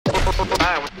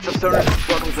Hi, what's up, stoners?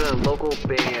 Welcome to the local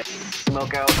band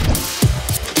Smokeout.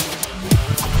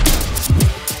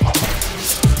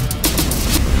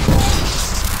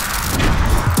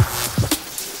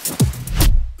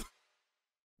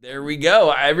 There we go.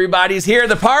 Everybody's here.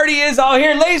 The party is all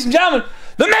here. Ladies and gentlemen,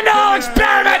 the Mendenhall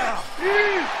Experiment!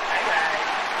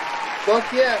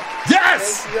 Fuck yeah.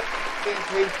 Yes!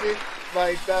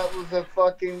 Like, that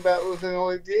was an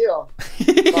ordeal.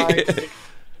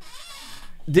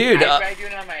 Dude, I tried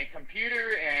doing it on my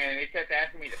computer, and it kept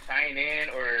asking me to sign in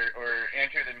or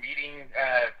enter the meeting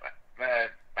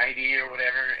ID or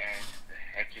whatever, and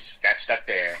I just got stuck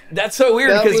there. that's so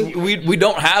weird because we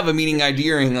don't have a meeting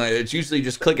ID or anything like that. It's usually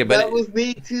just click it. But that was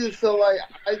me too. So like,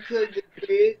 I could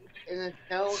create an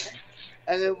account,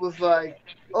 and it was like,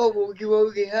 oh well, you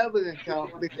already have an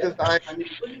account because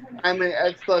I'm an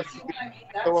Xbox user,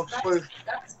 so of course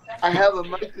I have a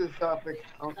Microsoft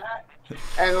account,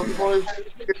 and of course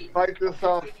the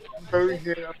Microsoft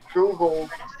version of Google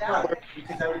where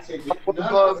I would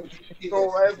love to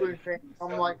control everything.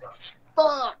 I'm like,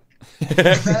 fuck.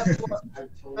 That's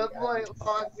why it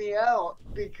locked me out,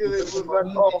 because it was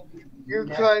like, oh, you're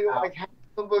trying to like hack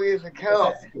somebody's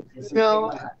account.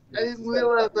 No, I didn't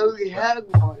realize I already had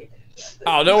one.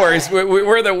 oh, no worries.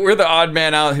 We're the odd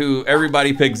man out who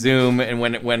everybody picked Zoom, and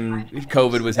when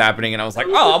COVID was happening, and I was like,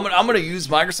 oh, I'm gonna use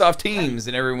Microsoft Teams,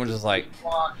 and everyone was just like,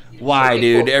 why,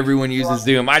 dude? Everyone uses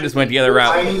Zoom. I just went the other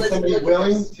route. I need somebody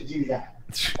willing to do that.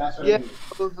 That's what Yeah, I need.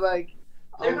 I was like,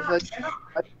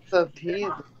 Microsoft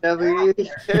Teams never used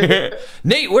it.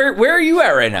 Nate, where are you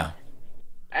at right now?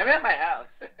 I'm at my house.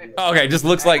 Oh, okay, just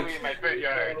looks like. I'm in my front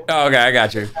yard. Oh, okay, I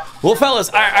got you. Well, fellas,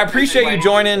 I appreciate you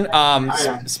joining.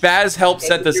 Spaz helped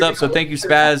set this up, so thank you,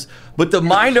 Spaz. But the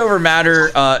Mind Over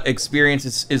Matter experience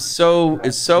is so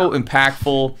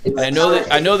impactful. And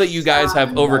I know that you guys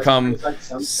have overcome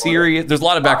serious. There's a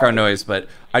lot of background noise, but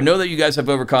I know that you guys have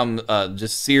overcome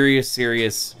just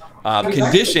serious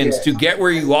conditions to get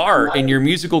where you are in your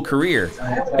musical career.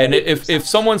 And if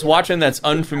someone's watching that's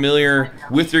unfamiliar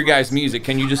with your guys' music,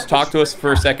 can you just talk to us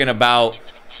for a second about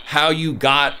how you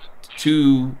got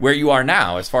to where you are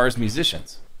now as far as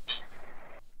musicians?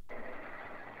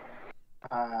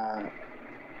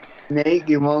 Nate,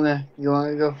 you wanna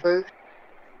go first?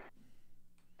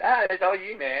 It's all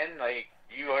you, man. Like,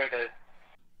 you are the...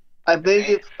 I think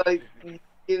it's like,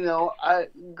 you know,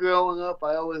 growing up,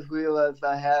 I always realized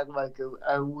I had like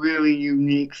a really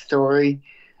unique story,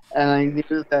 and I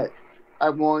knew that I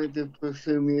wanted to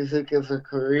pursue music as a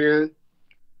career.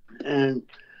 And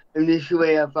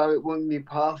initially, I thought it wouldn't be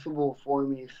possible for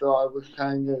me, so I was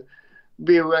trying to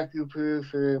be a record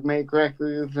producer, make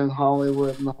records in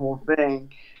Hollywood and the whole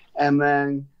thing. And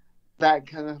then that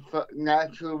kind of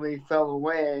naturally fell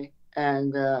away,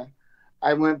 and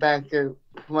I went back to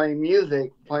playing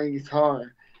music, playing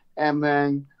guitar. And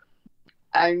then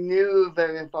I knew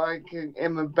that if I could,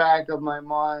 in the back of my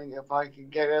mind, if I could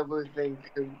get everything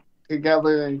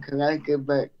together and connected,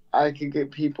 that I could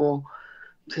get people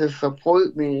to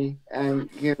support me. And,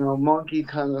 you know, Monkey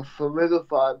kind of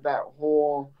solidified that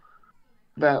whole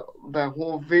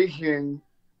vision,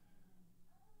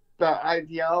 that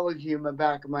ideology in the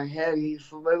back of my head. He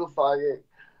solidified it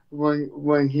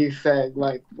when he said,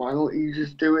 like, why don't you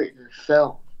just do it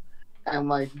yourself and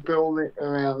like build it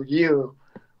around you?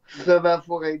 So that's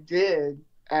what I did.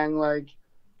 And like,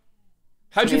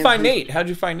 How'd you find Nate?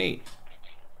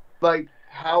 Like,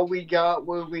 how we got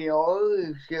where we are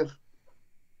is just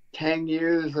 10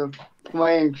 years of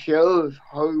playing shows,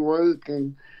 hard work,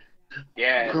 and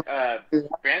Yeah,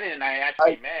 Brandon and I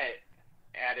actually met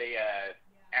at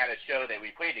a show that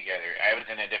we played together. I was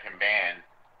in a different band.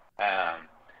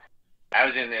 I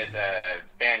was in this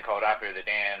band called Opera of the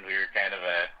Damned. We were kind of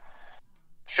a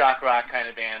shock rock kind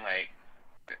of band, like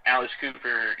Alice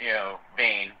Cooper, you know,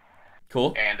 vein.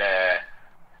 Cool. And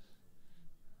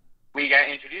we got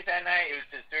introduced that night. It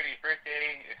was his 30th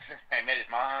birthday. I met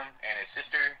his mom and his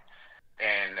sister,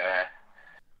 and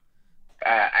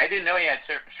I didn't know he had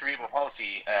cerebral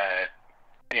palsy,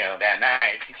 you know, that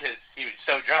night because he was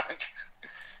so drunk.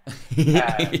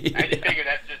 I just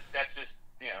figured that's just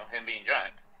you know, him being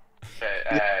drunk. But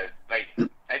like,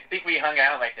 I think we hung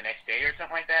out like the next day or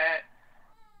something like that,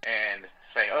 and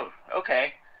it's like, oh,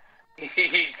 okay.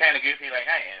 He's kind of goofy like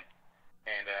I am,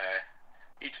 and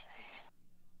he's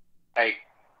like,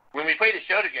 when we played the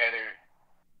show together,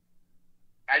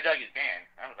 I dug his band.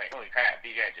 I was like, holy crap,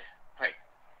 these guys just like,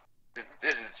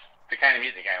 this is the kind of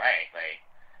music I like. Like,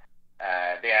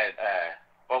 they had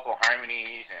vocal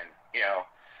harmonies and, you know,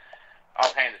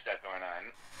 all kinds of stuff going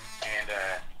on. And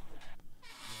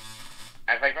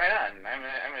I was like, right on. I'm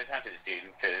gonna talk to this dude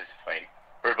because, like,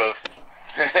 we're both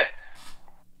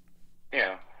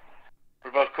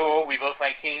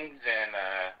Kings and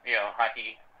you know,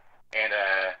 hockey, and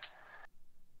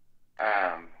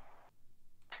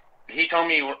he told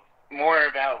me more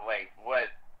about like what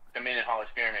the Mendenhall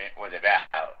experiment was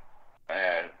about,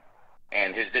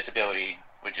 and his disability,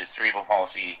 which is cerebral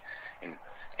palsy,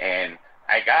 and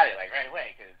I got it like right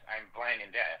away because I'm blind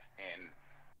and deaf, and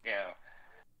you know,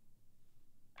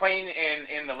 playing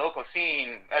in the local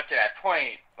scene up to that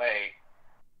point, like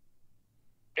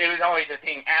it was always a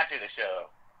thing after the show,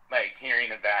 like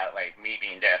hearing about like me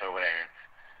being deaf or whatever.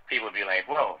 People would be like,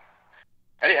 "Whoa,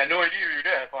 I had no idea you're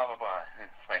deaf," blah blah blah. And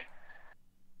it's like,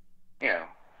 you know,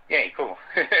 yay, cool.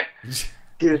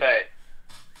 But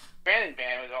Brandon's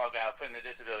band was all about putting the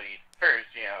disability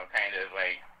first, you know, kind of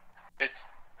like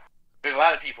there's a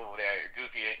lot of people that are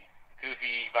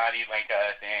goofy bodied like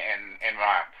us and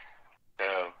rock.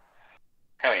 So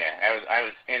hell yeah, I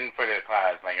was in for the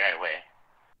cause like right away.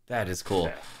 That is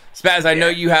cool. Spaz, I know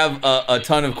you have a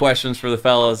ton of questions for the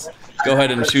fellas. Go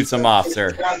ahead and shoot some off,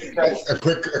 sir. A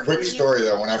quick story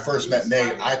though. When I first met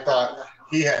Nate, I thought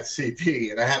he had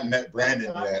CP, and I hadn't met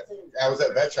Brandon yet. I was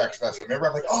at Vetrax Fest. Remember,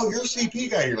 I'm like, "Oh, you're a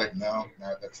CP guy." You're like, "No,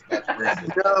 that's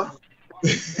Brandon."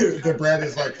 The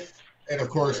Brandon's like, and of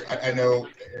course, I know.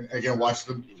 And again, watch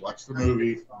the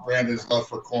movie. Brandon's love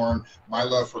for Korn, my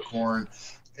love for Korn.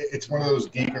 It's one of those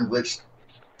deep and rich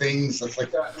things that's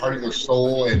like part of their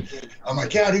soul. And I'm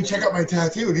like, "Yeah, dude, check out my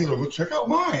tattoo." And he's like, "Well, check out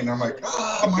mine." I'm like,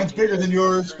 mine's bigger than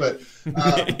yours, but.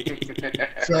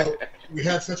 So we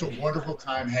had such a wonderful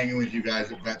time hanging with you guys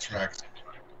at Vetrax.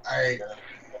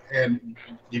 And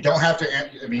you don't have to.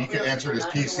 I mean, you can answer it as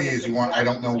PC as you want. I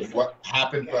don't know what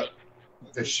happened, but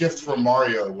the shift for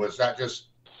Mario, was that just?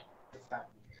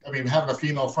 I mean, having a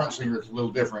female front singer is a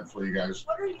little different for you guys.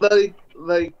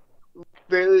 Like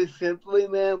very simply,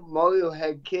 man. Mario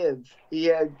had kids. He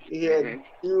had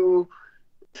two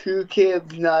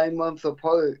kids 9 months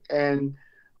apart, and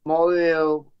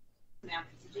Mario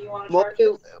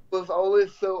was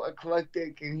always so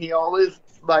eclectic, and he always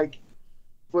like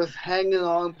was hanging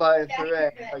on by a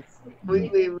thread, like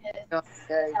completely the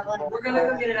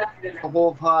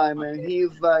whole time, and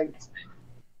he's like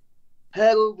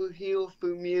head over heels for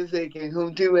music, and he'll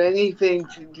do anything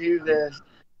to do this.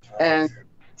 And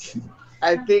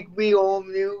I think we all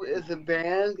knew as a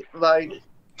band, like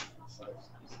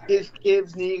his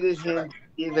kids needed him to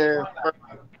be there.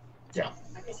 Yeah.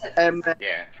 And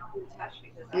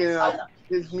you know,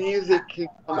 his music can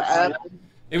come out.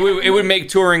 It would make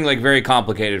touring like very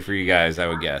complicated for you guys, I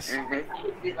would guess.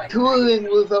 Touring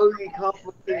was already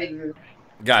complicated.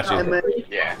 Gotcha. And then,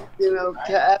 you know,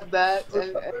 to add that,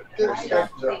 and just,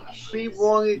 we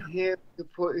wanted him to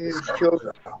put his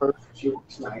children first.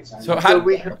 So how?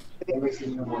 We made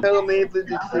the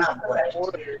decision.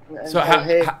 So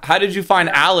how did you find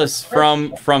Alice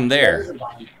from there?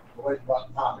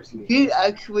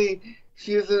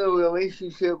 She's in a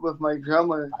relationship with my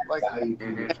drummer, like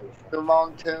the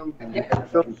long-term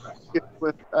relationship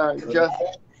with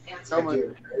Justin.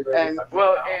 And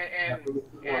well, and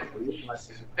her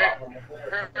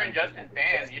and Justin's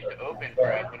band used to open for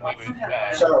us when we would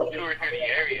tour through the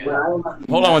area.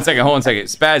 Hold on one second.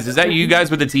 Spaz, is that you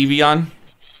guys with the TV on?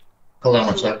 Hold on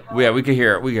one second. Yeah, we could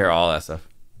hear it. We could hear all that stuff.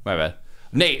 My bad.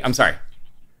 Nate, I'm sorry.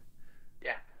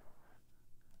 Yeah.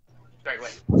 Sorry,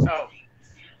 wait. Oh.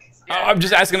 Yeah. I'm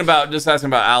just asking about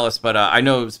Alice, but I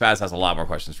know Spaz has a lot more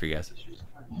questions for you guys. For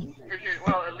sure.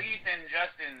 Well, Elise and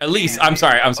Justin. Elise, I'm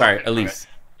sorry. Elise.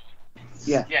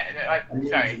 Yeah. Yeah.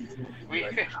 Sorry. We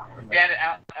had an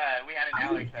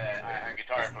Alex on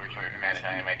guitar for a short amount of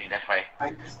time. I think that's why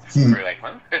we're like,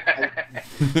 huh?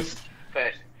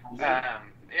 But yeah,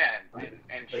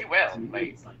 and she wailed.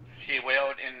 Like she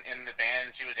wailed in the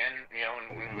band she was in. You know,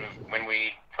 when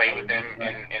we played with them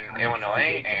in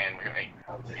Illinois, and we were like,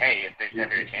 hey, if there's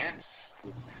ever a chance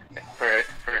for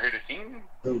her to sing,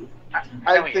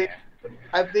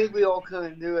 I think we all kind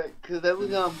of knew it, because every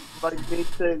time, like they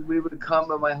said, we would come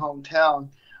to my hometown,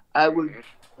 I would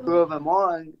throw them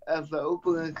on as the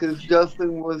opener, because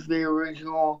Justin was the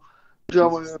original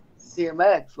drummer of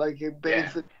CMX. Like, it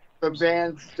basically, the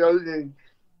band started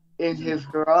in his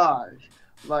garage.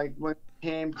 Like, when it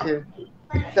came to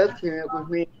testing it with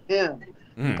me and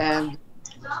him. And,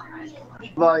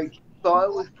 like, so I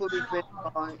always put his band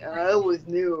on, and I always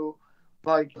knew,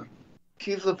 like,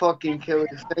 she's a fucking killer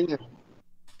singer.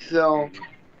 So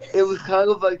it was kind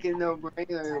of like a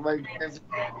no-brainer, like,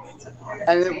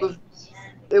 and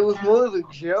it was more of a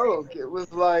joke. It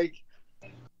was like,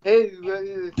 hey, you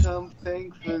ready to come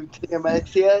sing for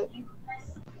TMX yet?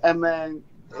 And then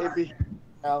it became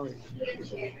Alex.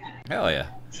 Hell yeah.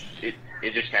 It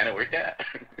just kind of worked out.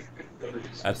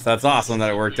 That's awesome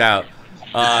that it worked out.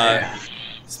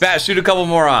 Spat, shoot a couple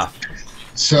more off.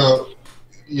 So,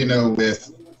 you know,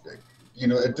 with, you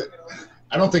know,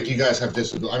 I don't think you guys have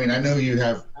disability. I mean, I know you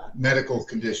have medical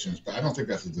conditions, but I don't think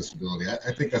that's a disability.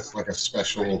 I think that's like a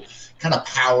special kind of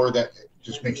power that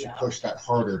just makes you push that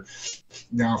harder.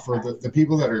 Now, for the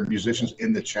people that are musicians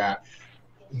in the chat,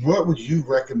 what would you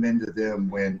recommend to them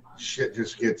when shit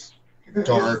just gets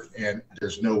dark and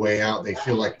there's no way out? They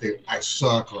feel like I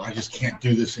suck, or I just can't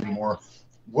do this anymore.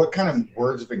 What kind of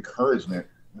words of encouragement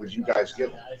would you guys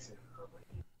give them?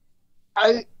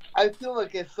 I feel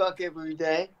like I suck every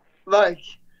day. Like,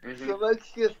 so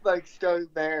let's just like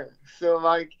start there. So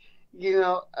like, you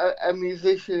know, a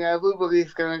musician,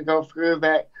 everybody's gonna go through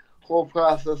that whole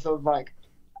process of like,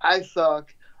 I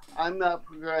suck, I'm not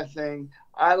progressing,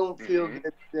 I don't feel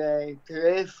good today,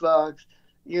 today sucks.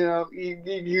 You know,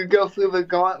 you go through the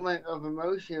gauntlet of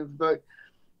emotions, but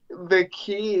the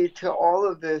key to all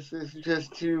of this is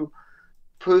just to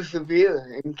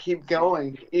persevere and keep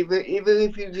going. Even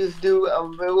if you just do a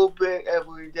little bit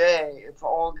every day, it's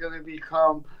all going to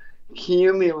become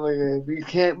cumulative. You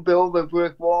can't build a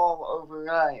brick wall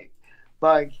overnight.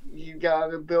 Like, you got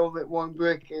to build it one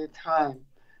brick at a time.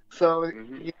 So,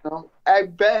 you know,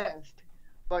 at best,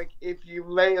 like, if you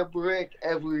lay a brick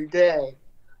every day,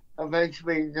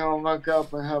 eventually you're going to look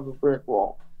up and have a brick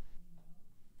wall.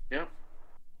 Yeah.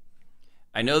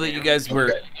 I know that you guys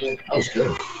were... That was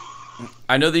good.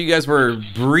 I know that you guys were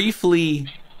briefly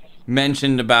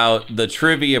mentioned about the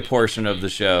trivia portion of the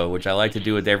show, which I like to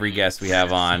do with every guest we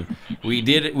have on. We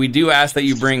do ask that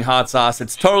you bring hot sauce.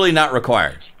 It's totally not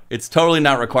required. It's totally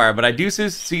not required, but I do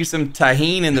see some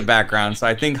tahini in the background, so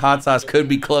I think hot sauce could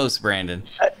be close, Brandon.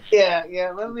 Yeah.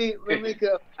 Let me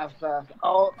go hot sauce.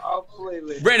 I'll play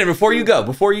with. Brandon, before you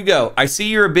go, I see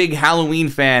you're a big Halloween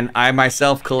fan. I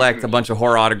myself collect a bunch of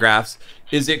horror autographs.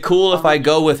 Is it cool if I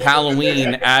go with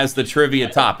Halloween as the trivia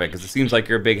topic? Because it seems like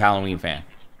you're a big Halloween fan.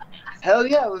 Hell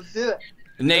yeah, let's do it.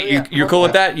 Nate, you're cool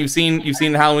with that? You've seen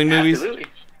the Halloween movies? Absolutely.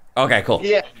 Okay, cool.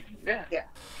 Yeah.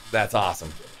 That's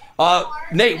awesome.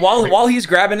 Nate, while he's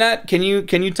grabbing that, can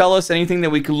you tell us anything that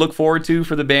we could look forward to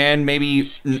for the band,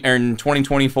 maybe in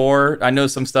 2024? I know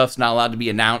some stuff's not allowed to be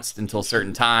announced until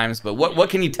certain times, but what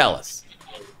can you tell us?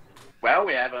 Well,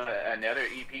 we have another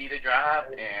EP to drop,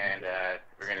 and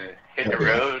we're going to hit the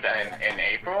road in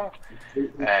April.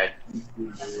 It's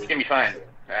going to be fun.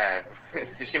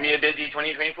 It's going to be a busy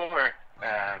 2024.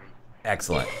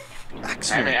 Excellent.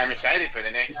 I'm excited for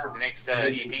the next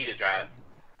EP to drop.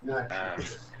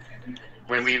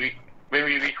 When we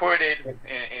recorded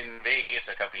in Vegas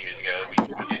a couple years ago, we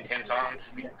did 10 songs.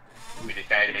 We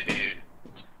decided to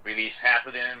release half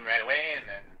of them right away and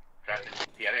then drop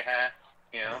the other half,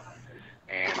 you know.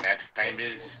 And that time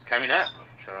is coming up.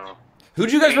 So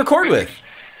who'd you guys record with?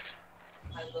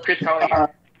 Chris Collier,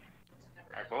 our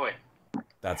boy.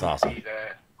 That's awesome. He's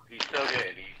so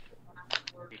good.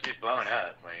 He's just blowing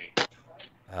up. Like,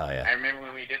 oh yeah. I remember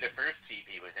when we did the first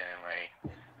EP with him.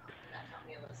 Like,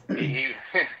 he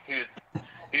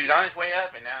was on his way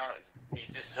up, and now he's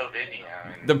just so busy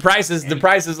now. And, the price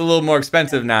is a little more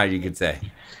expensive now, you could say.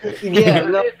 Yeah,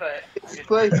 no, it's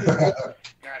crazy. God,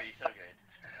 he's so good.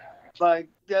 Like,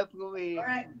 definitely,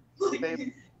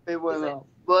 they went up.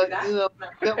 But, you know,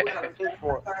 that was good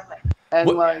for it. And,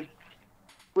 What- like,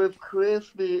 with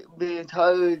Chris, the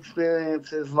entire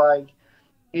experience is, like,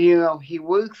 you know, he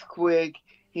works quick.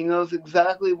 He knows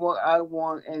exactly what I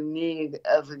want and need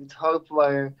as a guitar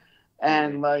player.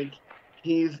 And, like,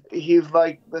 he's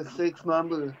like, the sixth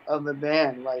member of the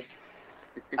band. Like,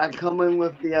 I come in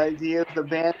with the idea of the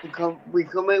band. We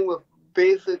come in with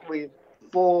basically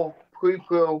full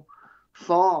pre-pro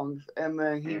songs, and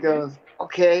then he goes,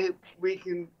 okay, we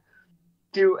can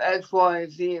do X, Y,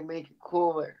 and Z and make it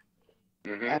cooler.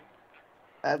 And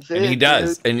that's it.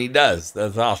 And he does.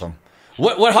 That's awesome.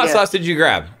 What hot sauce did you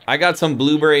grab? I got some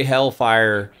blueberry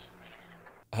hellfire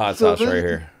hot sauce right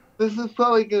here. This is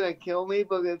probably gonna kill me,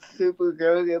 but it's super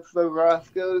good. It's the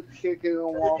Roscoe chicken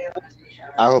and waffle.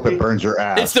 I hope it burns your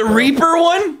ass. It's the Reaper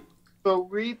one? The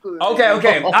Reaper.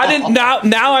 Okay. I didn't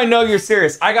now I know you're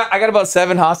serious. I got about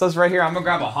 7 hot sauce right here. I'm gonna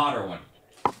grab a hotter one.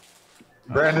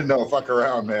 Brandon, don't fuck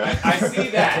around, man. I see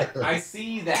that. I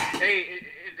see that. Hey, is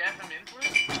that some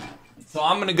influence? So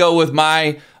I'm gonna go with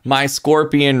my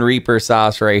Scorpion Reaper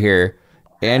sauce right here.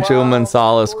 Ancho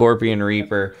Mansala Scorpion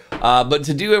Reaper. But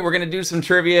to do it, we're gonna do some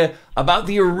trivia about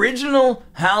the original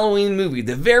Halloween movie,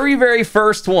 the very, very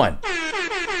first one.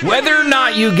 Whether or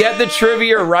not you get the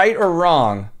trivia right or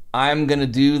wrong, I'm gonna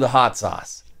do the hot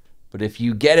sauce. But if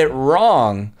you get it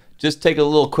wrong, just take a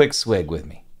little quick swig with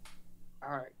me.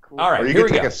 All right, All right, Or you here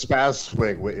can we take go. a spaz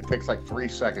swig. It takes like 3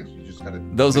 seconds. You just gotta.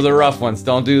 Those are the rough ones.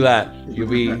 Don't do that. You'll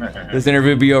be. This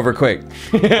interview will be over quick.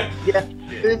 Yeah,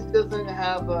 this doesn't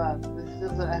have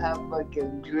like a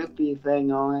drippy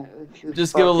thing on it. It's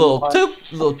Just give a little toop,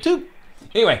 a little toop.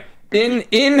 Anyway,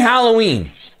 in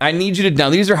Halloween, I need you to. Now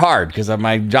these are hard because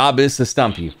my job is to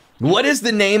stump you. What is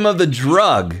the name of the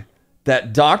drug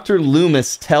that Dr.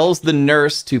 Loomis tells the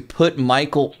nurse to put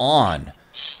Michael on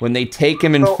when they take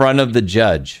him in front of the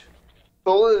judge?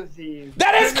 Solazine.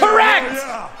 That is correct!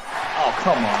 Oh,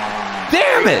 come on.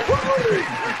 Damn it!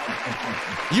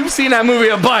 You've seen that movie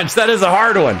a bunch. That is a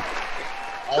hard one.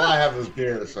 All I have is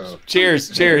beer, so.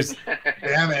 Cheers, cheers.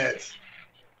 Damn it.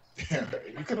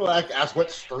 You could like ask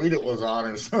what street it was on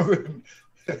or something.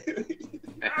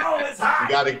 Oh, it's hot. You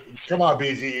gotta come on,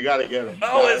 BG. You gotta get him.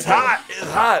 Oh, it's hot.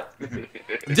 It's hot.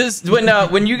 Just when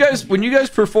you guys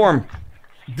perform,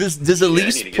 does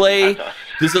Elise play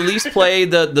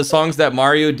the songs that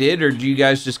Mario did, or do you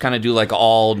guys just kind of do like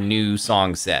all new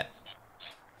song set?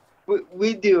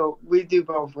 We do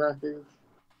both records.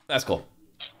 That's cool.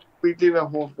 We do the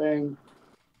whole thing.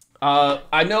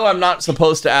 I know I'm not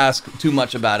supposed to ask too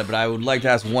much about it, but I would like to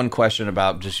ask one question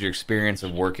about just your experience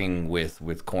of working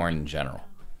with Korn in general.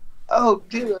 Oh,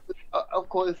 dude, of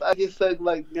course. I just said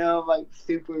like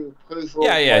super personal.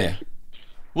 Yeah.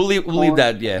 We'll leave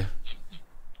that. Yeah.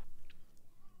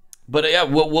 But yeah,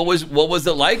 what was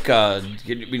it like? I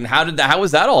mean, how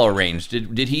was that all arranged?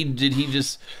 Did he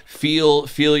just feel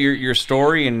your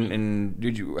story and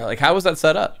did you like how was that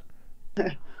set up?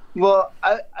 Well,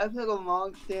 I've had a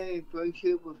long-standing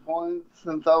friendship with Korn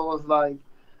since I was like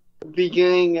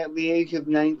beginning at the age of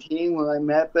 19 when I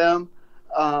met them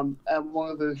at one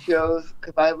of their shows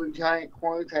because I have a giant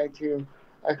Korn tattoo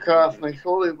across my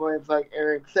shoulder blades, like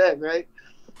Eric said, right?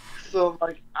 So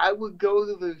like I would go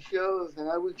to the shows and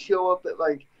I would show up at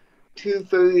like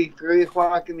 2:30, 3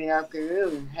 o'clock in the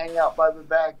afternoon and hang out by the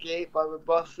back gate by the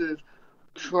buses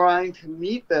trying to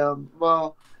meet them.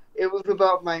 Well, it was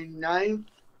about my 9th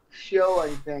show,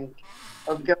 I think,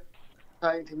 of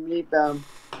trying to meet them.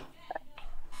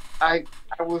 I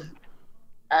was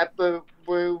at where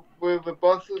the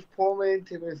buses pull me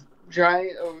into this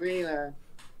giant arena,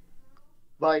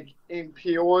 like in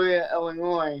Peoria,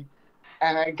 Illinois,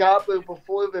 and I got there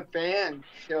before the band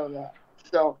showed up.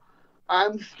 So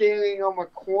I'm standing on the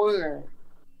corner,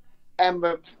 and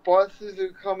the buses are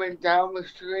coming down the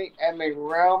street, and they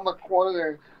round the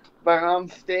corner that I'm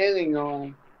standing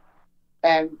on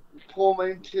and pull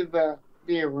me into the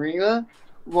arena.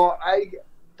 Well,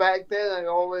 back then I'd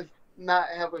always not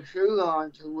have a shirt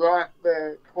on to rock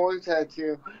the Korn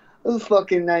tattoo. I was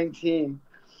fucking 19.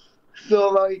 So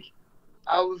like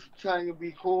I was trying to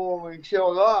be cool and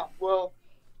show it off. Well,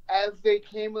 as they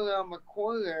came around the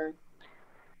corner,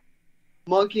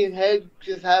 Monkey and Head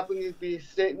just happened to be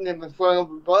sitting in the front of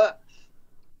the bus,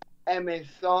 and they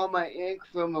saw my ink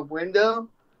from the window,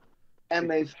 and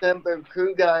they sent their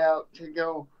crew guy out to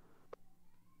go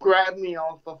grab me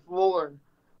off the floor.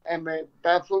 And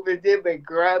that's what they did. They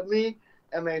grabbed me,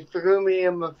 and they threw me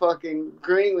in the fucking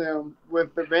green room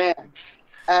with the band.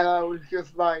 And I was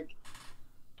just like,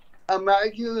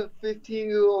 imagine a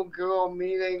 15-year-old girl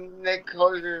meeting Nick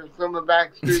Carter from a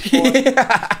Backstreet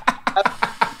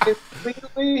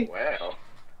Boys.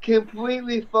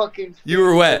 Completely fucking. You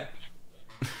were wet.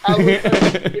 I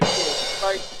was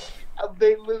like,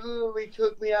 they literally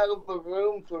took me out of the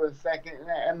room for a second,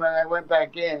 and then I went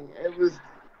back in.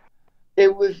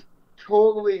 It was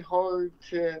totally hard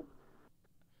to,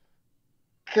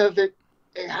 because it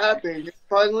happened. It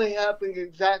finally happened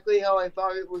exactly how I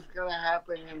thought it was going to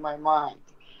happen in my mind.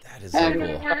 That is so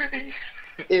cool.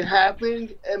 It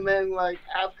happened, and then like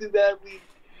after that, we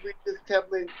just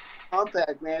kept in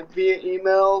contact, man, via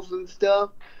emails and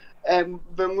stuff. And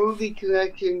the movie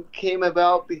connection came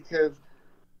about because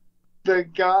the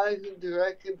guy who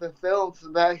directed the film,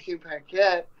 Sebastian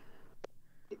Paquette,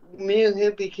 me and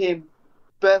him became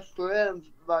best friends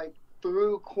like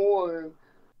through Korn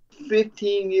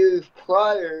 15 years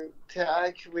prior to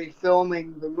actually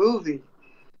filming the movie.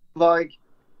 Like,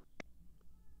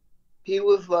 he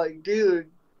was like,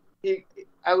 dude,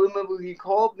 I remember he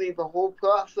called me the whole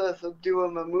process of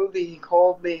doing the movie. He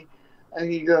called me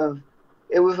and he goes,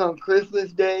 it was on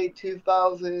Christmas Day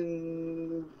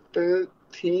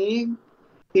 2013.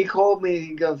 He called me and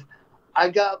he goes, I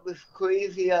got this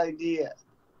crazy idea.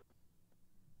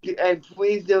 And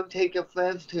please don't take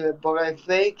offense to it, but I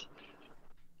think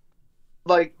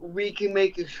like we can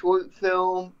make a short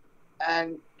film,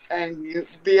 and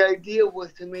the idea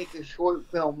was to make a short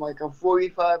film, like a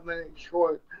 45-minute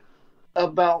short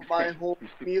about my whole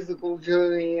musical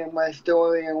journey and my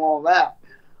story and all that.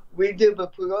 we did a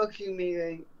production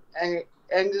meeting, and it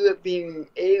ended up being an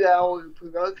 8-hour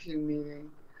production meeting.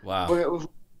 Wow. But it was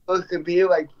supposed to be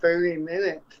like 30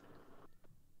 minutes.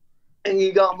 And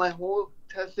he got my whole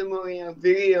testimony on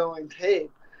video and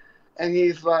tape. And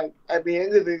he's like, at the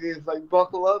end of it, he's like,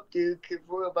 buckle up, dude, because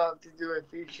we're about to do a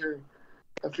feature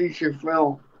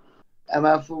film. And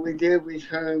that's what we did. We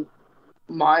turned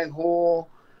my whole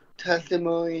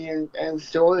testimony and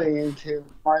story into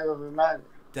Mind Over Matter.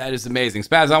 That is amazing.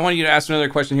 Spaz, I want you to ask another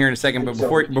question here in a second, but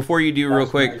before you do, real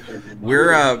quick,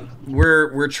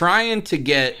 we're trying to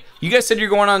get, you guys said you're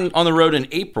going on the road in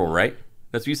April, right?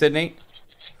 That's what you said, Nate?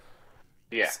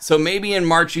 Yeah. So maybe in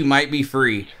March you might be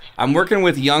free. I'm working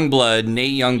with Nate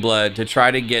Youngblood, to try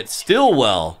to get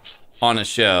Stillwell on a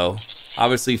show.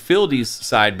 Obviously, Fieldy's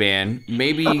side band.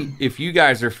 Maybe if you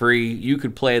guys are free, you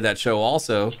could play that show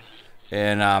also.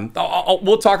 And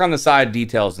we'll talk on the side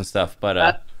details and stuff.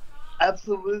 But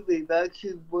absolutely, that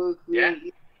should work really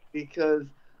easy, because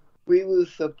we were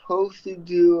supposed to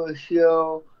do a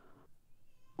show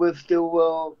with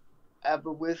Stillwell at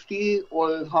the Whiskey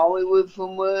or in Hollywood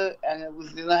somewhere, and it was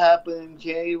going to happen in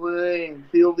January, and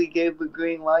Fieldy gave the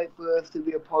green light for us to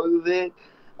be a part of it,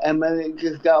 and then it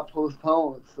just got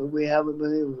postponed, so we haven't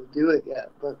been able to do it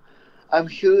yet. But I'm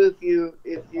sure if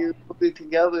you put it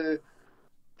together,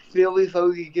 Fieldy's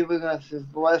already given us his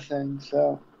blessing,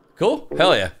 so. Cool.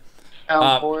 Hell yeah.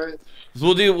 For it.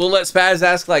 We'll let Spaz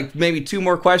ask like maybe 2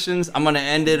 more questions. I'm gonna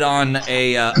end it on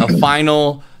a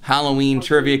final Halloween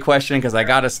trivia question because I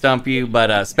gotta stump you. But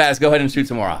Spaz, go ahead and shoot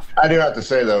some more off. I do have to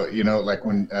say though, you know, like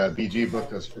when BG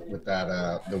booked us with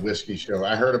that the whiskey show,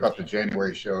 I heard about the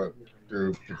January show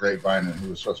through the grapevine and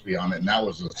who was supposed to be on it, and that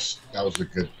was a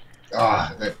good.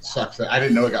 That sucks. I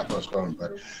didn't know it got postponed,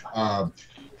 but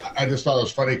I just thought it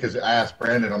was funny because I asked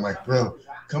Brandon, I'm like, bro,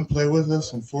 come play with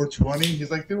us on 420.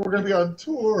 He's like, dude, we're gonna be on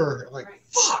tour. I'm like,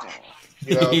 fuck,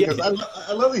 you know, because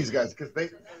I love these guys because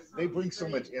they bring so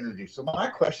much energy. So my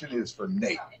question is for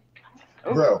Nate,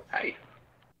 bro. Hi.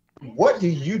 What do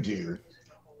you do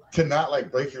to not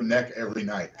like break your neck every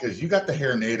night? Because you got the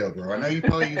hair NATO, bro. I know you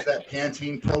probably use that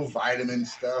Pantene Pro Vitamin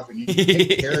stuff, and you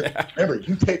take care. Remember,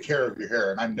 you take care of your hair,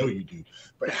 and I know you do.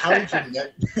 But how does your neck?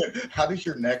 How does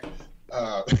your neck?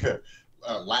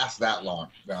 Last that long?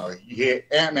 No,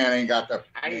 Ant-Man ain't got the.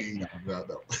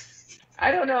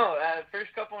 I don't know.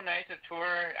 First couple of nights of tour,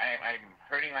 I'm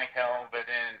hurting like hell, but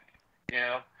then, you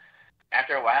know,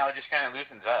 after a while, it just kind of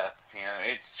loosens up. You know,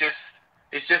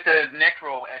 it's just a neck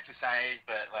roll exercise,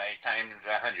 but like times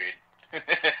 100.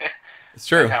 It's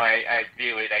true. That's how I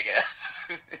view it, I guess.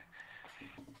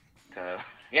 So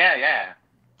yeah.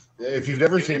 If you've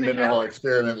never seen Mendenhall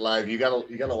experiment live, you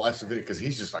gotta watch the video because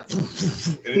he's just like, and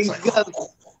it's like,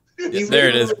 there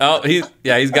it is. Oh, he's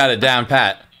got it down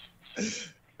pat.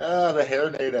 The hair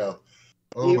NATO.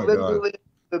 Oh my god.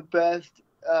 The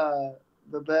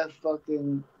best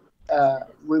fucking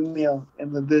windmill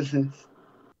in the business.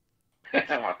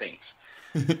 Well, thanks.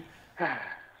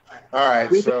 All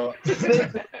right, so we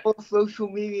did the whole social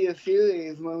media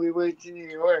series when we went to New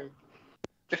York.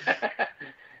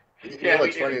 Yeah, we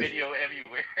did a video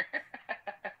everywhere.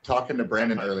 Talking to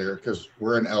Brandon earlier because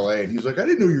we're in LA, and he's like, "I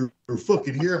didn't know you were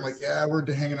fucking here." I'm like, "Yeah, we're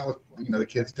hanging out with the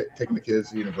kids, taking the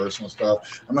kids to Universal and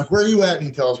stuff." I'm like, "Where are you at?" And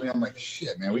he tells me, I'm like,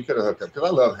 "Shit, man, we could have hooked up because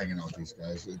I love hanging out with these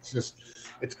guys.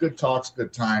 It's good talks,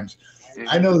 good times."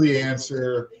 I know the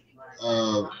answer.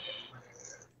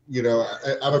 You know,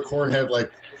 I'm a cornhead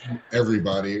like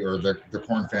everybody, or the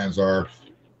corn fans are.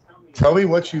 Tell me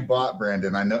what you bought,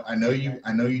 Brandon. I know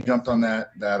you jumped on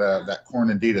that corn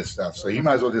Adidas stuff. So you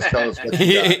might as well just tell us what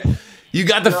you got. You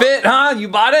got the fit, huh? You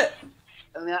bought it?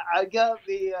 And I got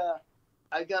the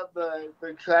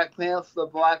track pants, the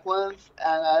black ones,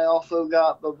 and I also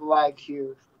got the black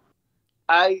shoes.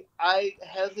 I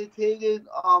hesitated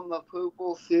on the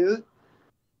purple suit.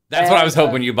 That's what I was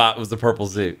hoping you bought was the purple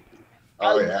suit.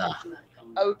 Oh yeah.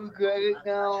 I regret it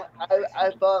now.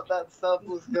 I thought that stuff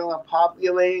was going to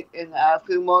populate in the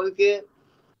aftermarket.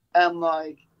 And,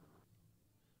 like,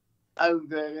 I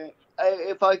regret it.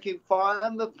 If I can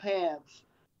find the pants,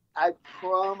 I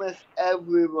promise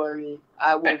everybody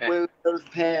I will wear those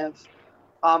pants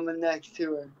on the next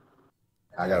tour.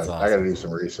 I gotta do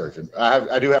some research.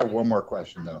 I do have one more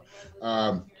question, though.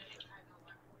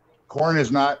 Corn is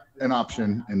not an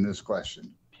option in this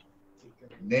question.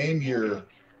 Name your...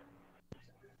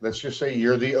 Let's just say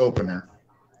you're the opener.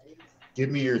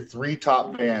 Give me your 3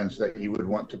 top bands that you would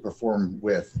want to perform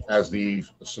with as the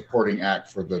supporting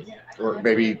act for or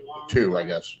maybe 2, I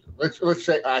guess. Let's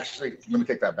say, actually, let me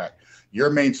take that back.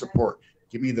 Your main support.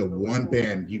 Give me the one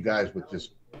band you guys would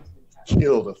just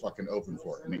kill to fucking open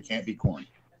for, and it can't be Korn.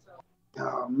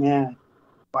 Oh man,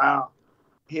 Wow.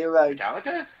 He like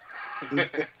Metallica?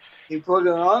 he put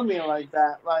it on me like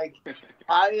that. Like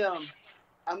I'm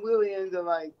really into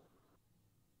like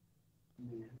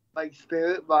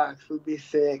Spirit Box would be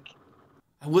sick.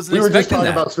 I wasn't We were just expecting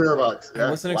talking that. about Spirit Box. I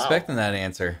wasn't expecting that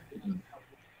answer.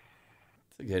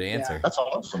 It's a good answer. That's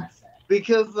awesome.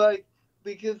 Because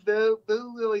they're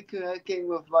really connecting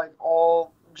with like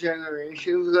all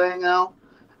generations right now,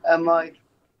 and like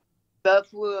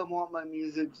that's where I want my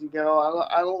music to go.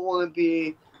 I don't want to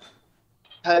be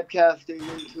typecasting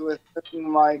into a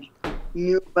certain like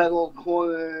new metal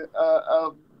corner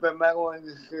of the metal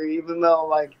industry, even though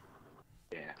like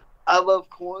I love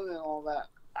corn and all that.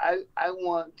 I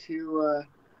want to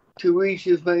reach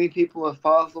as many people as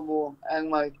possible, and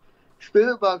like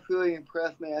Spirit Box really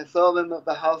impressed me. I saw them at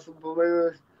the House of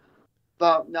Believers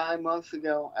about 9 months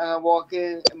ago, and I walk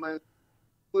in and my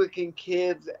freaking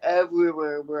kids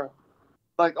everywhere, bro,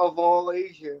 like of all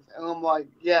ages, and I'm like,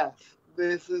 yes,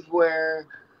 this is where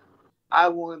I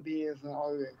want to be as an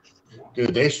artist.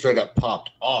 Dude, they straight up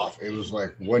popped off. It was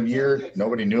like 1 year,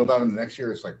 nobody knew about them. The next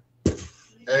year, it's like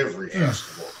every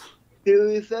festival.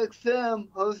 Sirius XM,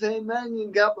 Jose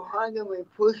Mannion got behind him and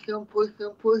pushed him.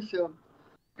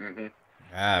 Mm-hmm.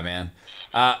 Ah, man.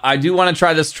 I do want to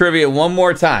try this trivia one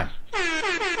more time.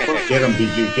 Get him,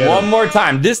 BG. Get One him. more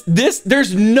time.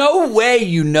 There's no way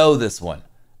you know this one.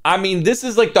 I mean, this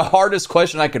is like the hardest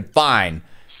question I could find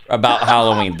about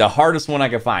Halloween. The hardest one I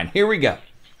could find. Here we go.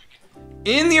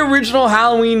 In the original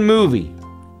Halloween movie,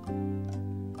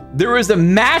 there is a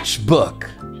matchbook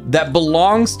that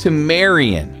belongs to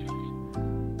Marion.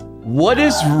 What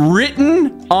is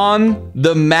written on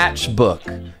the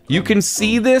matchbook? You can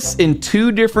see this in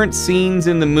 2 different scenes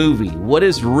in the movie. What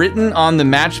is written on the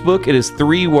matchbook? It is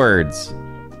 3 words.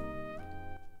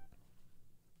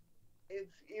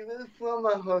 It's either from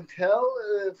a hotel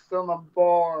or it's from a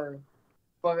bar,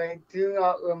 but I do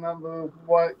not remember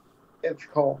what it's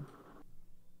called.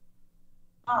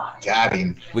 Got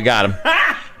him. We got him.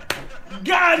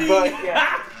 Got him! But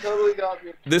yeah, totally got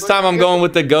me. This time I'm going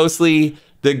with the ghostly,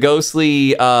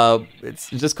 it's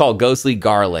just called ghostly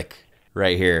garlic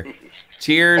right here.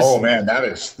 Cheers. Oh man, that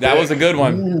was a good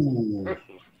one. Ooh.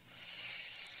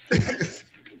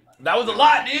 That was a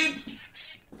lot, dude.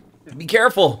 Be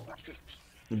careful.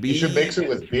 You should mix it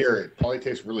with beer. It probably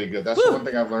tastes really good. That's the one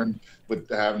thing I've learned with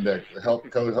having to help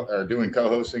doing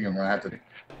co-hosting, and when I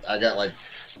got like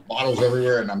bottles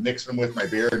everywhere, and I'm mixing them with my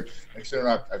beer. And next thing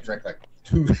I've drank like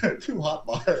two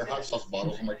hot sauce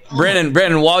bottles. I'm like, oh.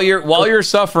 Brandon, while you're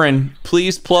suffering,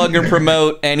 please plug and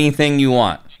promote anything you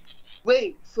want.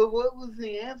 Wait, so what was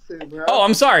the answer, bro? Oh,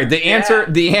 I'm sorry. The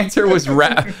answer was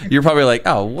you're probably like,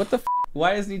 oh, what the?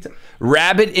 Why is he?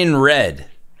 Rabbit in Red.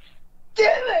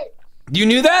 Damn it! You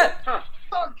knew that?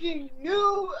 Fucking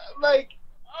knew, like,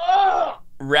 oh!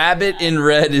 Rabbit in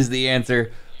Red is the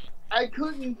answer. I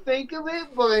couldn't think of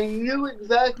it, but I knew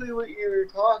exactly what you were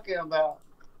talking about.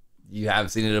 You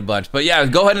have seen it a bunch, but yeah,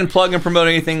 go ahead and plug and promote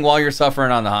anything while you're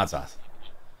suffering on the hot sauce.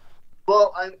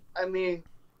 Well, I mean,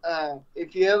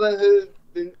 if you haven't heard,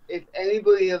 if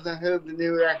anybody hasn't heard the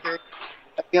new record,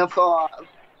 Against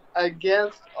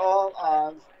All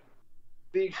Odds,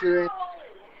 featuring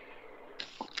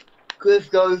Chris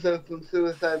Gozo from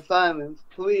Suicide Silence,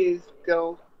 please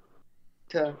go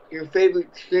to your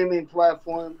favorite streaming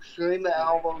platform, stream the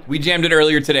album. We jammed it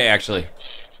earlier today, actually.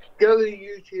 Go to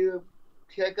YouTube,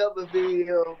 check out the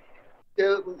video,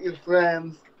 share it with your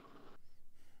friends.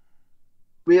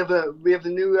 We have a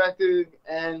new record,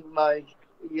 and like,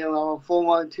 you know, a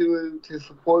full-on tour to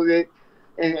support it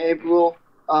in April.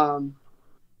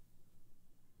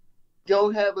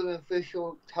 Don't have an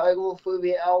official title for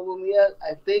the album yet.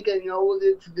 I think I know what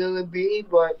it's gonna be,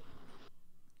 but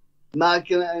not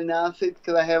gonna announce it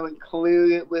because I haven't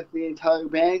cleared it with the entire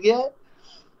band yet.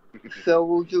 So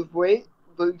we'll just wait.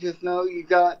 But just know you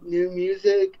got new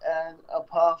music and a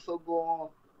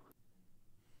possible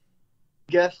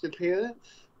guest appearance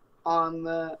on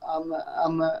the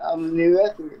new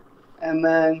record, and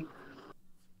then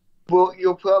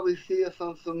you'll probably see us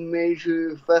on some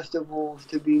major festivals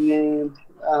to be named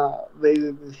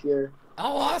later this year.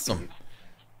 Oh, awesome!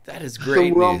 That is great some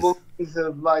news. rumblings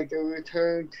of like a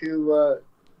return to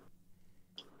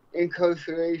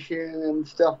incarceration and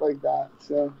stuff like that.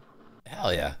 So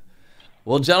hell yeah.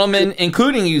 Well, gentlemen,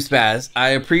 including you, Spaz, I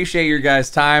appreciate your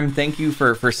guys' time. Thank you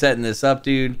for setting this up,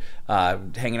 dude.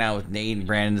 Hanging out with Nate and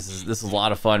Brandon. This is a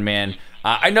lot of fun, man.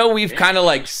 I know we've kind of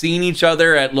like seen each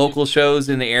other at local shows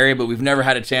in the area, but we've never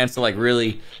had a chance to like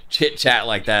really chit chat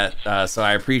like that. So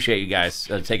I appreciate you guys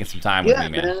taking some time with me,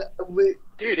 man.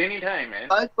 Dude, anytime, man.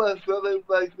 Likewise, brother.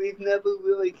 Like we've never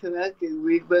really connected.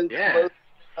 We've been close,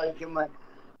 like in my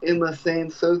in the same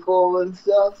circle and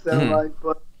stuff. So like,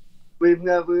 but we've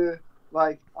never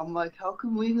like. I'm like, how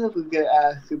come we never get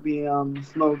asked to be on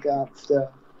Smokeout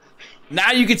stuff?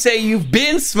 Now you could say you've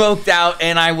been smoked out,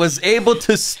 and I was able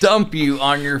to stump you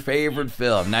on your favorite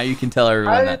film. Now you can tell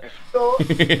everyone that. I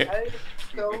am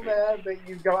so mad that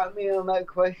you got me on that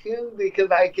question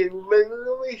because I can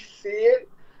literally see it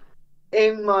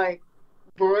in my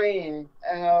brain,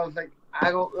 and I was like,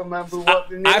 I don't remember what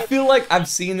the name. I feel like I've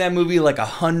seen that movie like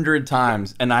 100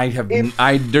 times, and I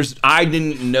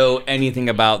didn't know anything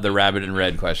about the Rabbit in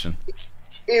Red question.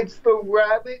 It's the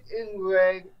Rabbit in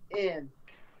Red Inn.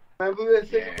 Remember this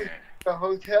thing was the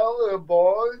hotel or a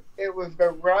bar? It was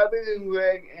the Rabbit in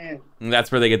Red Inn. And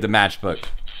that's where they get the matchbook.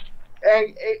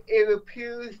 And it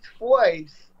appears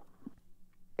twice.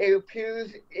 It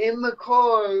appears in the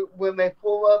car when they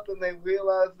pull up and they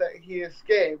realize that he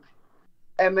escaped.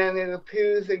 And then it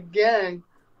appears again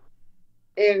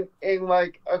in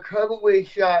like a cutaway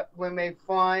shot when they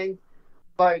find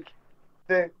like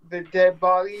the dead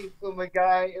body from the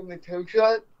guy in the tow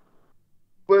truck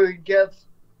where he gets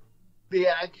the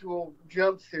actual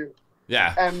jumpsuit.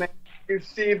 Yeah. And then you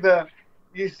see the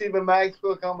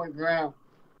matchbook on the ground.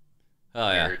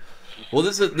 Oh yeah. Well,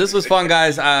 this was fun,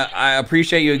 guys. I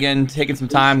appreciate you again taking some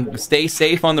time. Stay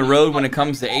safe on the road when it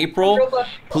comes to April.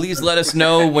 Please let us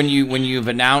know when you've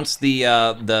announced the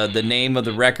name of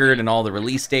the record and all the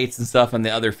release dates and stuff and the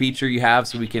other feature you have,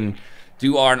 so we can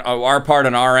do our part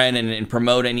on our end and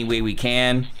promote any way we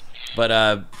can.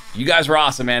 But you guys were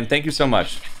awesome, man. Thank you so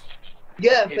much.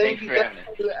 Yeah, thank you guys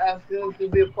for asking us to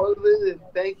be a part of it, and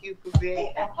thank you for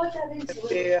being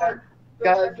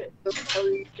guys.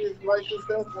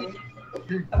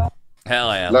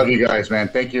 Hell yeah. Love you guys, man.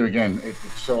 Thank you again. It's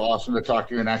so awesome to talk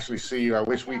to you and actually see you. I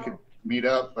wish we could meet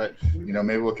up, but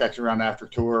maybe we'll catch you around after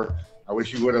tour. I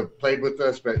wish you would have played with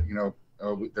us, but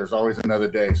there's always another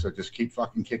day. So just keep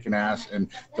fucking kicking ass and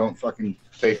don't fucking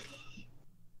take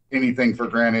anything for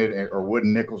granted or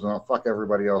wooden nickels, and fuck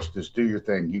everybody else. Just do your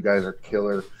thing. You guys are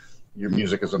killer. Your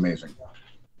music is amazing.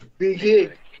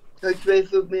 BG, touch base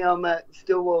with me on that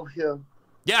Stillwell show.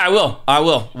 Yeah, I will.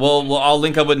 I'll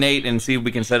link up with Nate and see if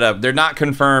we can set up. They're not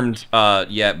confirmed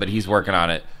yet, but he's working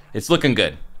on it. It's looking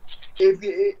good. If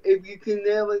you can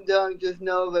nail it down, just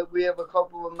know that we have a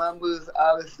couple of members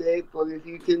out of state, but if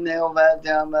you can nail that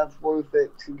down, that's worth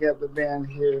it to get the band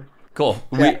here. Cool.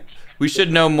 Yeah. We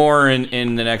should know more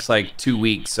in the next like 2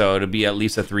 weeks, so it'll be at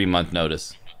least a 3-month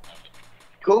notice.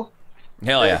 Cool.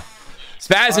 Hell yeah.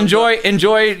 Spaz,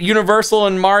 enjoy Universal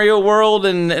and Mario World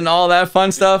and all that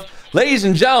fun stuff. Ladies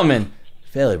and gentlemen,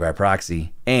 Failure by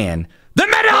Proxy and the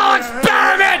Mendenhall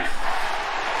Experiment!